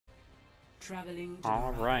Traveling to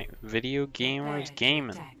All the right, video gamers gaming.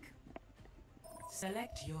 attack.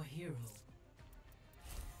 Select your hero.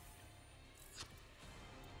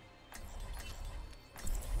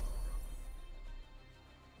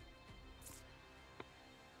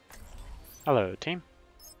 Hello, team.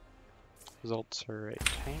 Results are right.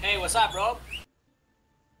 Hey, what's up, bro?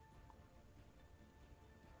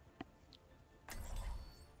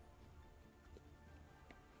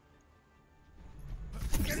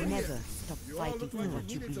 Never stop fighting for what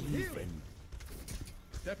you believe in.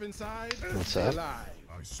 Step inside. What's up?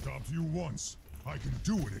 I stopped you once. I can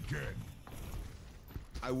do it again.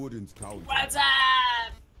 I wouldn't count. What's up?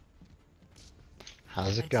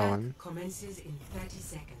 How's it Attack going? commences in 30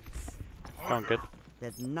 seconds. Going good.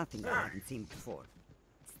 There's nothing I haven't seen before.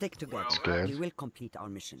 Stick together. good. We will complete our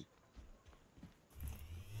mission.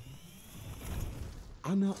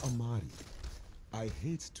 Anna Amari, I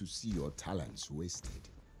hate to see your talents wasted.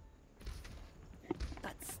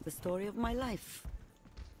 That's the story of my life.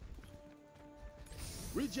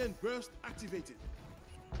 Regen burst activated.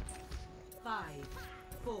 5,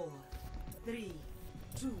 4, 3,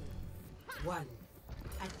 2, 1.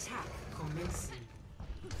 Attack commencing.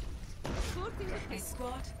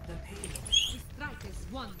 Escort the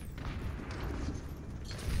payload.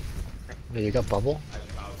 Yeah, you got bubble?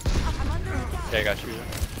 Yeah, I got you.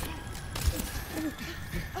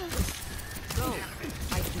 Go.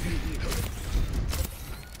 I can be here.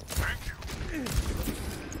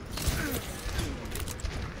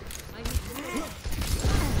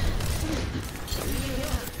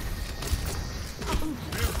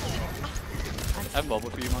 I have bubble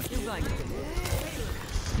for you, monkey.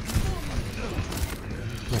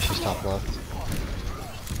 Yeah, she's top left.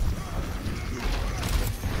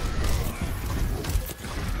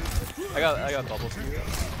 I got bubble for you.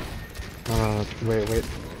 Wait.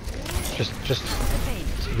 Just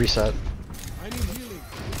reset. I need healing.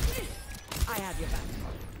 I have your back.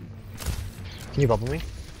 Can you bubble me?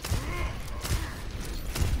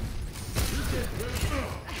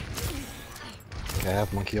 Okay, I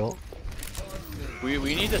have monkey ult. We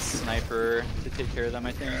need a sniper to take care of them,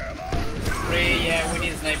 I think. Yeah, we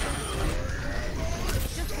need a sniper.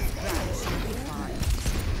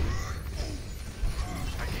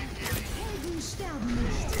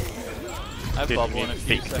 I have Dude, bubble you in a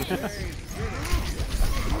few fake. seconds.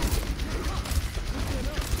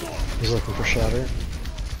 He's looking for shatter.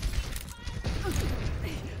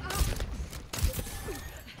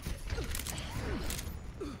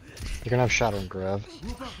 You're gonna have shatter and grab.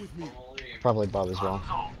 Probably Bob as well.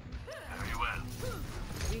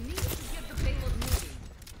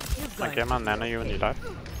 Okay, I'm on nano you when you die.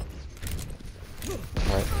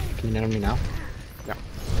 Alright, can you nano me now? Yeah.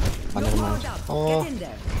 Oh, never mind. Oh, Get in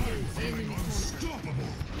there.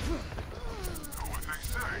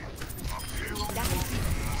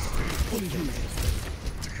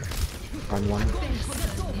 on one.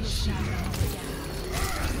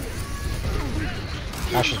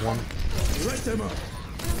 Ash is one.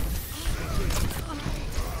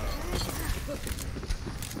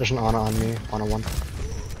 There's an Ana on me. Ana one.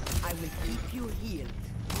 I will keep you healed.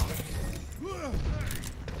 The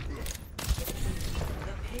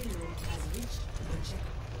payload has reached the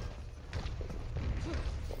checkpoint.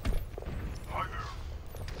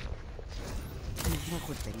 Not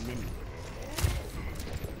with very many.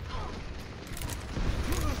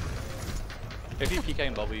 If you peek, I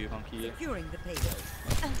can bubble you, monkey. Securing the payload.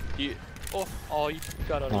 You, oh, you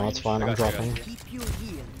got out of No, range. it's fine. I I'm got you, I got dropping. you. Keep you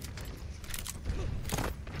healed.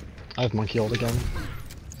 I have monkey ult again.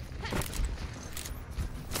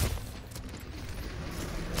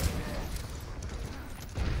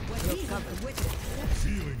 You're covered.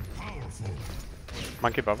 Feeling powerful.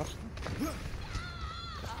 Monkey above us.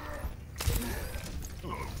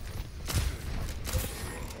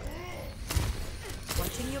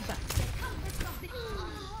 Watching your back.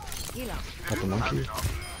 Heal up. Got the monkey.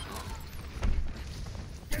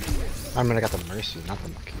 I mean, I got the mercy, not the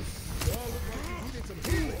monkey.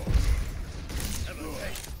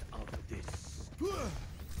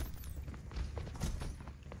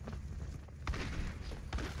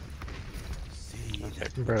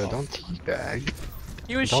 Bro, don't teabag.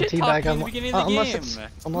 You was Don't shit teabag talking in the beginning of the game.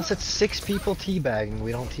 unless it's 6 people teabagging,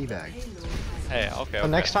 we don't teabag. Hey, okay, So okay.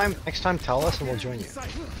 next time tell us and we'll join you.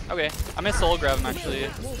 Okay, I'm gonna soul grab him actually.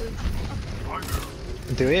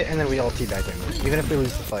 Do it and then we all teabag him, even if we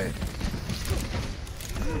lose the fight.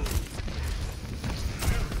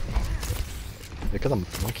 Look at the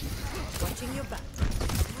monkey. Watching your back.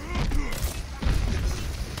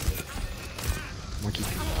 Monkey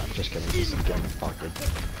can die. Just kidding, he's getting fucked.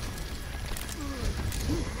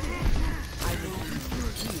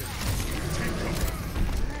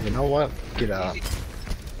 You know what? Get out.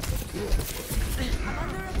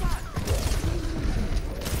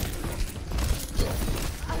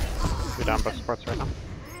 We're down by sports right now.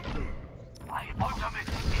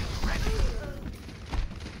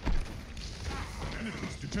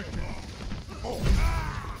 Enemies detected.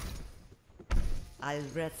 I'll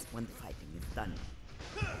rest when the fighting is done.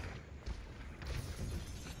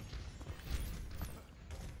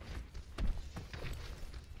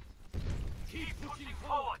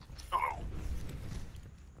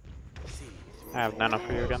 I have nano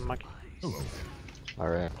for you again, Mike. Hello.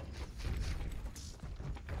 Alright.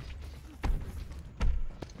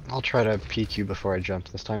 I'll try to peek you before I jump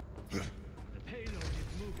this time. You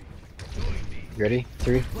ready?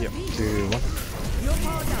 3, 2, 1. You're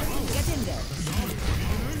powered up. Get in there.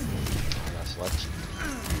 That's left.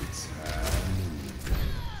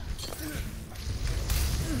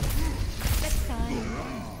 Next time.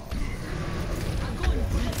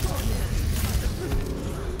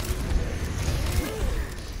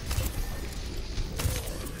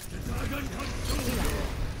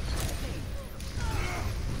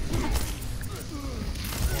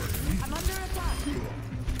 I'm under attack.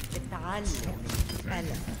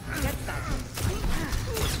 Ella, get back.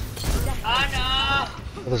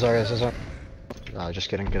 Oh Oh, there's Zarya, there's Zarya. Just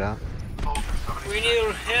kidding, get out. no! We need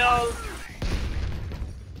your help.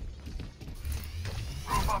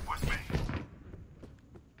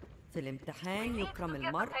 في الامتحان يكرم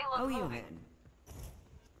المرء أو يهان.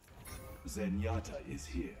 Zenyatta is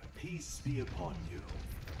here. Peace be upon you.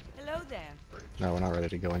 Hello there. No, we're not ready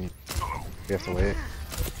to go in. We have to wait.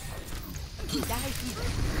 ده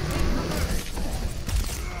هيفيدك.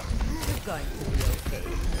 You're going to be okay.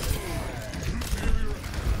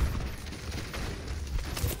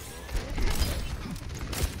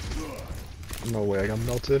 No way, I got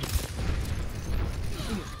melted.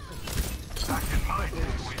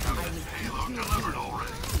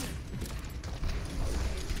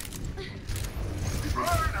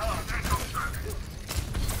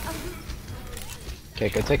 Okay,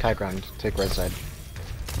 go take high ground. Take right side.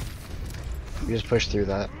 You just push through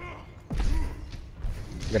that.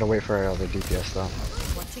 We gotta wait for our other DPS though.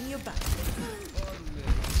 Watching your back.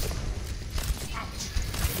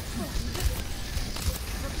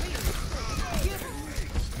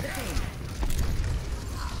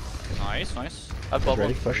 Nice, nice. I bubbled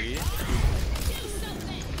Ready? Push. 3.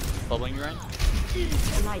 Bubbling you, Ryan?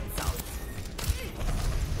 Lights out.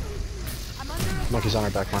 I'm under attack. Monkey's on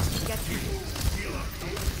our back line. Get you.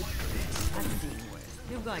 I'm seeing worse.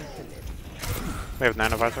 You're going to live. We have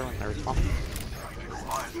nano visor when they respawn.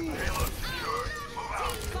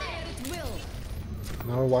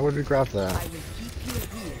 No, why would we grab that? I will keep you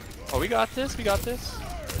here. Oh, we got this, we got this.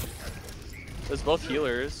 There's both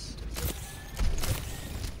healers.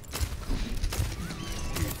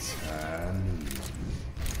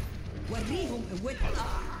 وريهم قوتك.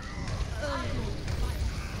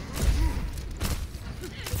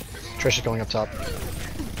 Trish is going up top.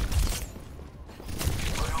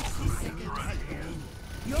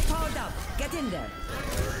 You're powered up. Get in there.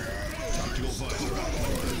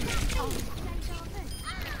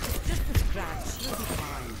 Just a scratch. You'll be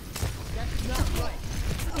fine. That's not right.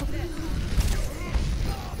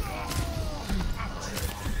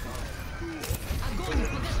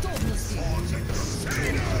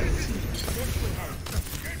 This will help.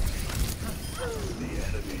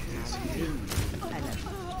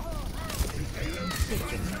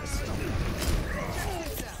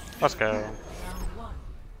 Let's go.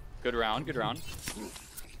 Good round, good round.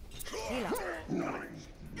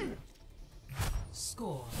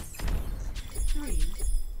 Score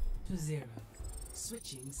 3-0.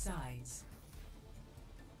 Switching sides.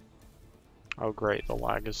 Oh great, the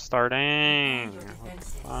lag is starting. Your What the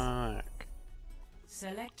defenses. fuck?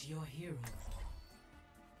 Select your hero.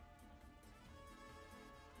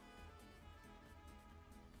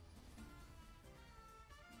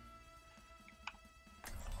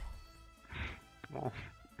 Come on.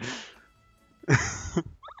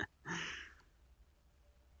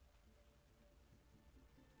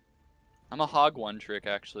 I'm a hog one trick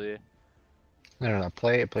actually. No,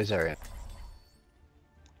 play Zarya.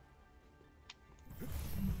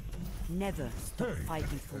 Never stop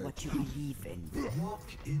fighting for what you believe in. Walk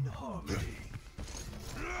in harmony.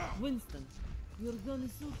 Winston, you're gonna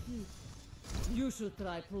so cute. You should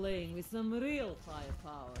try playing with some real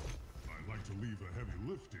firepower. I'd like to leave the heavy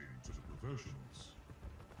lifting to the professionals.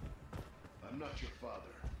 I'm not your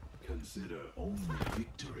father. Consider only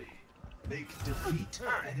victory. Make defeat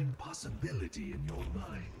an impossibility in your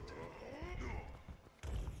mind.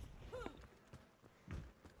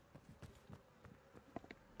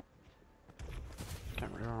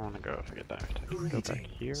 Don't really want to go if I get dive attack. Go back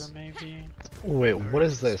here maybe? Wait, what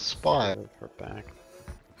is this spot? Or back.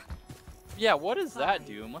 Yeah, what does that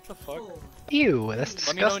do? What the fuck? Ew, that's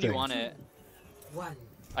disgusting. Let me know when you want it. 1.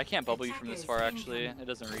 I can't bubble you from this far actually. It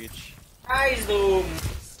doesn't reach. Nice, Doom!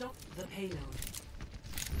 Stop the payload.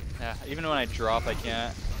 Yeah, even when I drop, I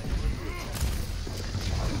can't.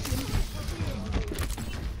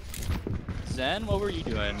 Zen, what were you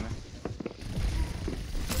doing?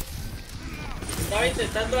 Estaba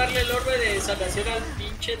intentando darle el orbe de sanación al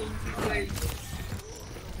pinche Doom, güey.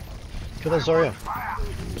 Kill the Zarya.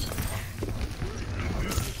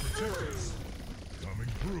 Coming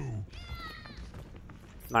through.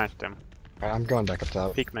 Nice, Doom. Alright, I'm going back up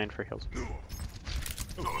top. Peek main for heals.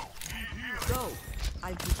 Go.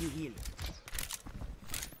 I'll keep you healed.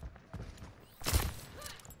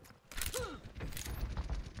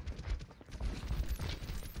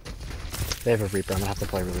 They have a Reaper, I'm gonna have to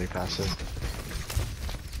play really passive.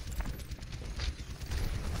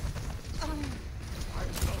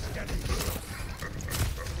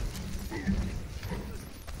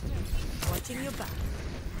 Watching your back.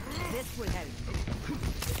 This will help.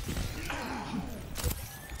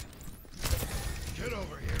 Get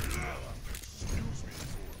over here. Excuse me.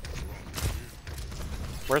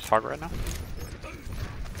 Where's Hog right now?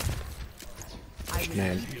 I will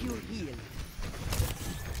Man. keep you healed.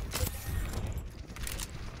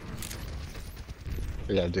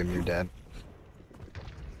 Yeah, Doom, you're dead.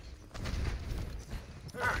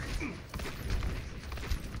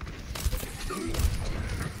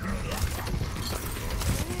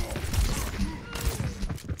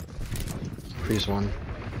 Freeze one.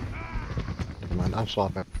 Never mind, I'm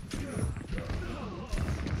swapping.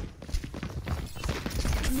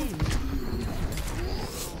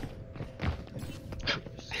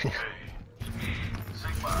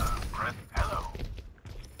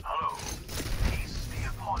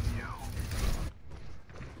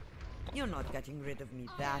 You're not getting rid of me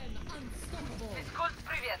that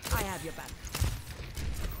I have your back.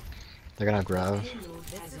 They're gonna grab. This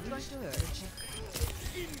is going to hurt.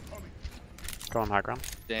 Go on high ground.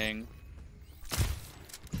 Dang.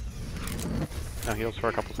 No heals for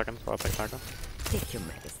a couple seconds, so I'll take high ground. Take your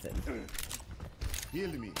medicine.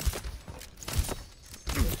 Heal me.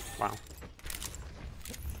 Wow.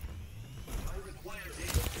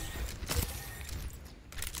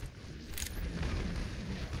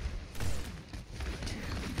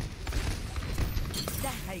 ده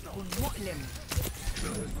هيكون مؤلم.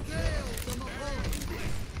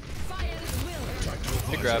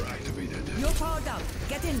 Good grab. You're powered up.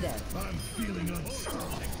 Get in there. I'm feeling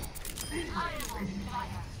unstoppable.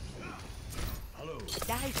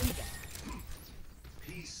 ده هيفيدك.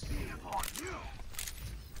 Peace be upon you.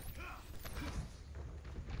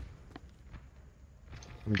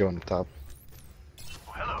 I'm going up top.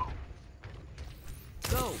 Hello.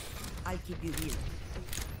 Go. I'll keep you healed.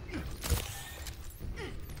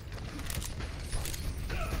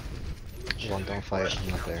 One don't fight, I'm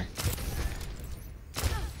not there.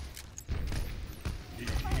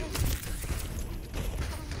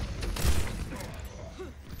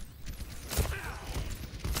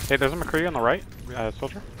 Hey, there's a McCree on the right,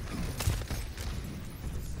 soldier.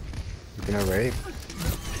 You gonna rape?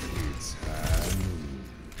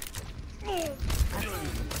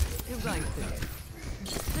 You're right there.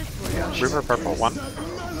 This will help. Reaper purple, one.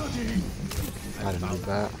 I didn't need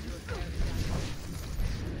that.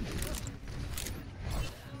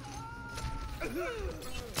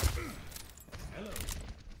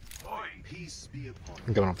 Peace be upon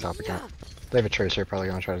I'm going up top again. They have a tracer, probably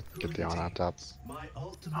gonna try to get the Ana up top. my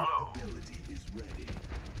ultimate ability is ready.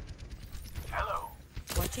 Hello.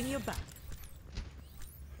 Watching your back.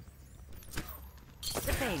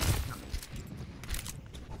 The pain is coming.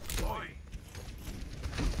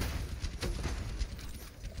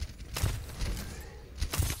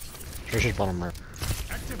 Tracer's bottom right.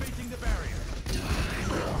 Activating the barrier.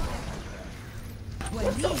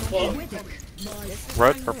 What the fuck?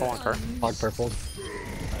 Red, purple, on cart. Hog purple.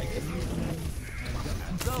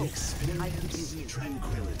 Go. I'll keep you healed.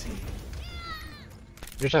 Tranquility.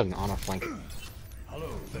 You just had an Ana flank. Hello.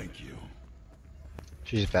 Thank you.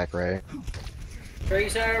 She's back right.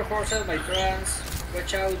 Tracer, force out my trance.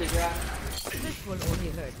 Watch out the ground. This will only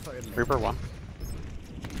hurt for a minute. Reaper, one.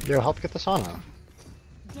 Yo, help get this Ana.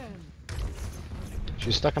 Damn.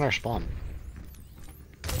 She's stuck in our spawn.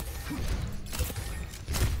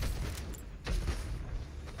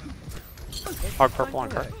 Hog purple on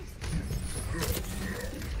cart.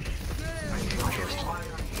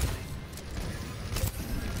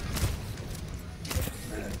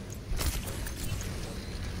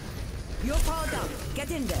 You're powered up.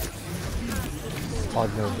 Get in there. Hog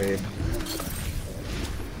no babe.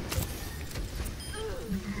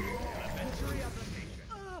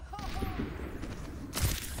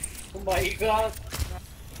 Oh my god.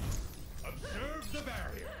 Observe the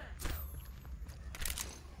barrier.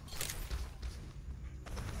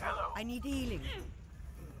 I need healing.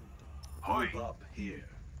 Move up here.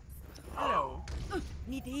 Hello.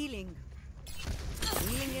 Need healing.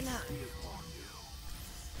 Healing in hand.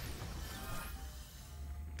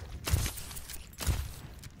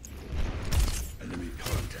 Enemy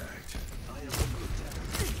contact. I am under attack.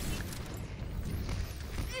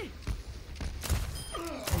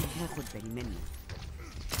 هاخد بالي منه.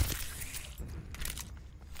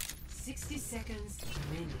 60 seconds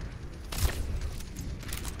remaining.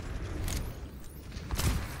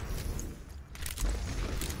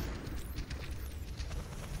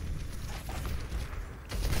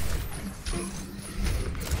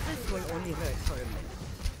 This will only hurt for a minute.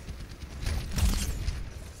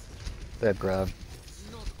 Dead grab.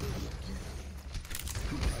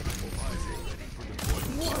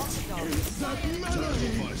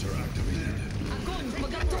 Visor activated. Огонь по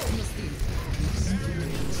готовности!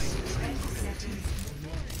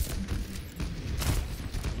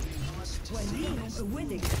 وليهم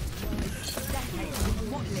winning. That makes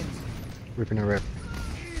مؤلم. Ripping a rip.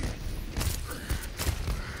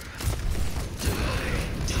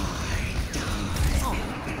 Oh,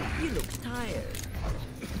 you look tired.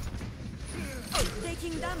 Oh,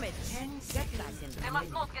 taking damage. Get back in the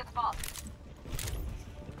ring.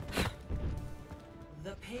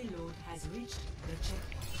 The payload has reached the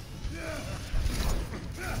checkpoint.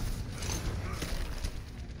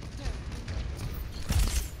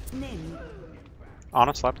 Nanny.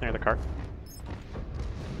 Honest left near the cart.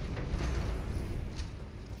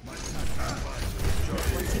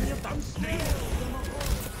 What's in your box?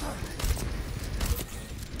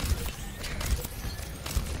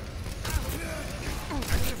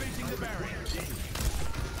 Activating the barrier.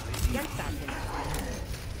 Get back in.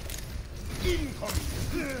 Incoming.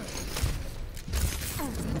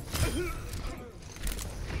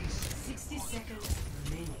 60 seconds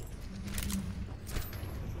remaining.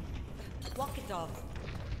 Walk it off.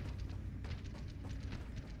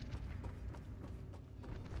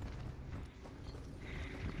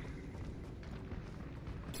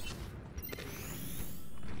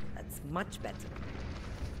 That's much better.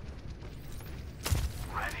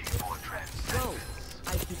 Ready for transit. Go.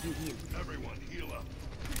 I'll keep you healed. Everyone heal up.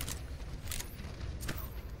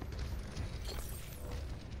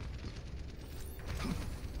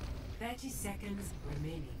 Thirty seconds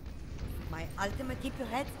remaining. My ultimate, keep your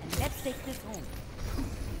heads and let's take this home.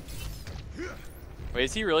 Wait,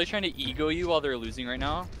 is he really trying to ego you while they're losing right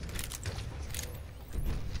now?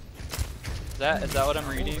 Is that what I'm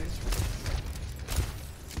reading?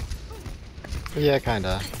 Yeah,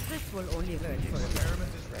 kinda. This will only hurt for a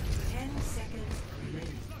minute. 10 seconds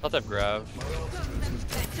remaining. Thought that grab.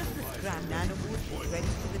 Just this grand nanoboot is ready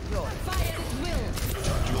to deploy. Fire at will!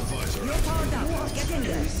 Tactical visor. You're powered up. Get in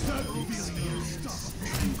there.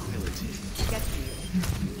 Get healed.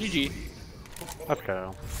 GG. Let's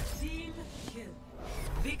go. Team kill.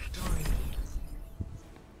 Victory.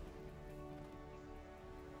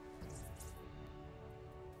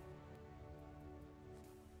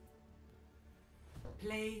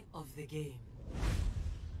 Play of the game.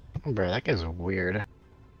 Bro, that guy's weird.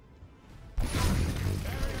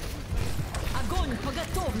 Огонь по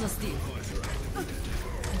готовности!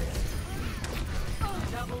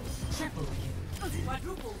 Double, triple kill.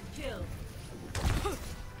 Quadruple kill.